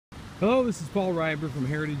Hello, this is Paul Reiber from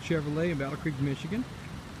Heritage Chevrolet in Battle Creek, Michigan.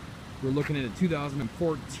 We're looking at a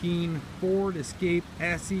 2014 Ford Escape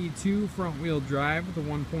SE2 front-wheel drive with a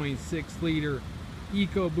 1.6-liter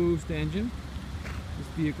EcoBoost engine. This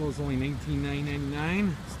vehicle is only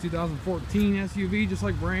 $19,999. It's a 2014 SUV, just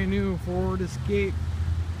like brand new Ford Escape.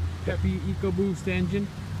 Peppy EcoBoost engine.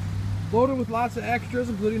 Loaded with lots of extras,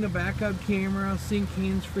 including a backup camera, sync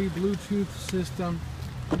hands-free Bluetooth system,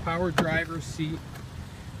 power driver's seat.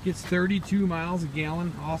 Gets 32 miles a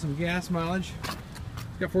gallon, awesome gas mileage. It's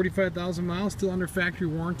got 45,000 miles, still under factory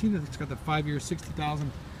warranty. It's got the 5-year,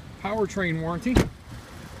 60,000 powertrain warranty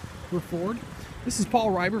for Ford. This is Paul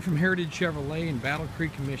Reiber from Heritage Chevrolet in Battle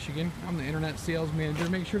Creek, Michigan. I'm the internet sales manager.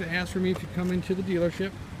 Make sure to ask for me if you come into the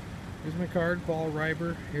dealership. Here's my card, Paul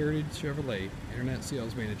Reiber, Heritage Chevrolet, internet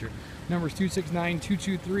sales manager. Number is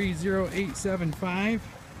 269-223-0875.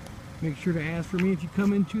 Make sure to ask for me if you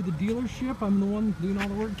come into the dealership. I'm the one doing all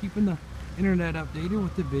the work, keeping the internet updated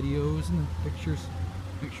with the videos and the pictures.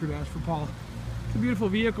 Make sure to ask for Paul. It's a beautiful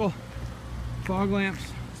vehicle. Fog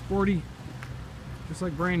lamps, sporty, just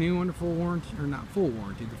like brand new, under full warranty, or not full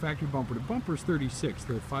warranty. The factory bumper to bumper is 36.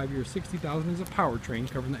 The 5-year, 60,000 is a powertrain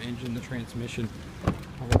covering the engine, the transmission,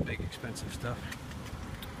 all the big expensive stuff.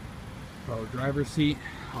 Power driver's seat,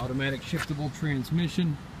 automatic shiftable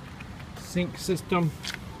transmission, sync system.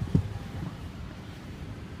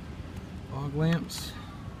 Fog lamps.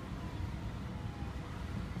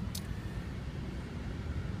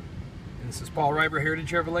 And this is Paul Reiber, Heritage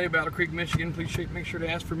Chevrolet, Battle Creek, Michigan. Please make sure to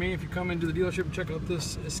ask for me if you come into the dealership and check out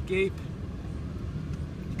this Escape.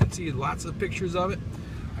 You can see lots of pictures of it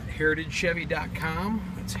at heritagechevy.com.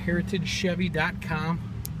 It's heritagechevy.com.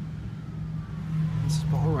 This is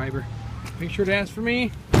Paul Reiber. Make sure to ask for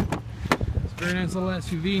me. It's a very nice little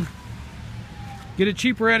SUV. Get it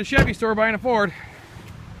cheaper at a Chevy store buying a Ford.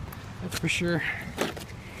 That's for sure.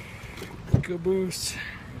 EcoBoost, there's a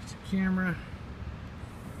camera.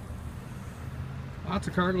 Lots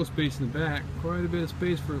of cargo space in the back. Quite a bit of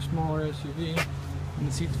space for a smaller SUV. And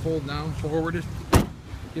the seats fold down forward.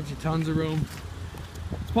 Gives you tons of room.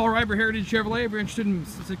 It's Paul Reiber, Heritage Chevrolet. If you're interested in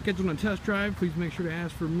scheduling a test drive, please make sure to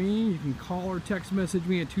ask for me. You can call or text message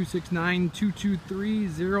me at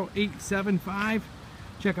 269-223-0875.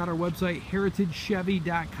 Check out our website,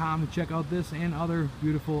 heritagechevy.com, to check out this and other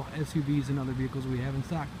beautiful SUVs and other vehicles we have in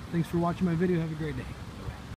stock. Thanks for watching my video. Have a great day.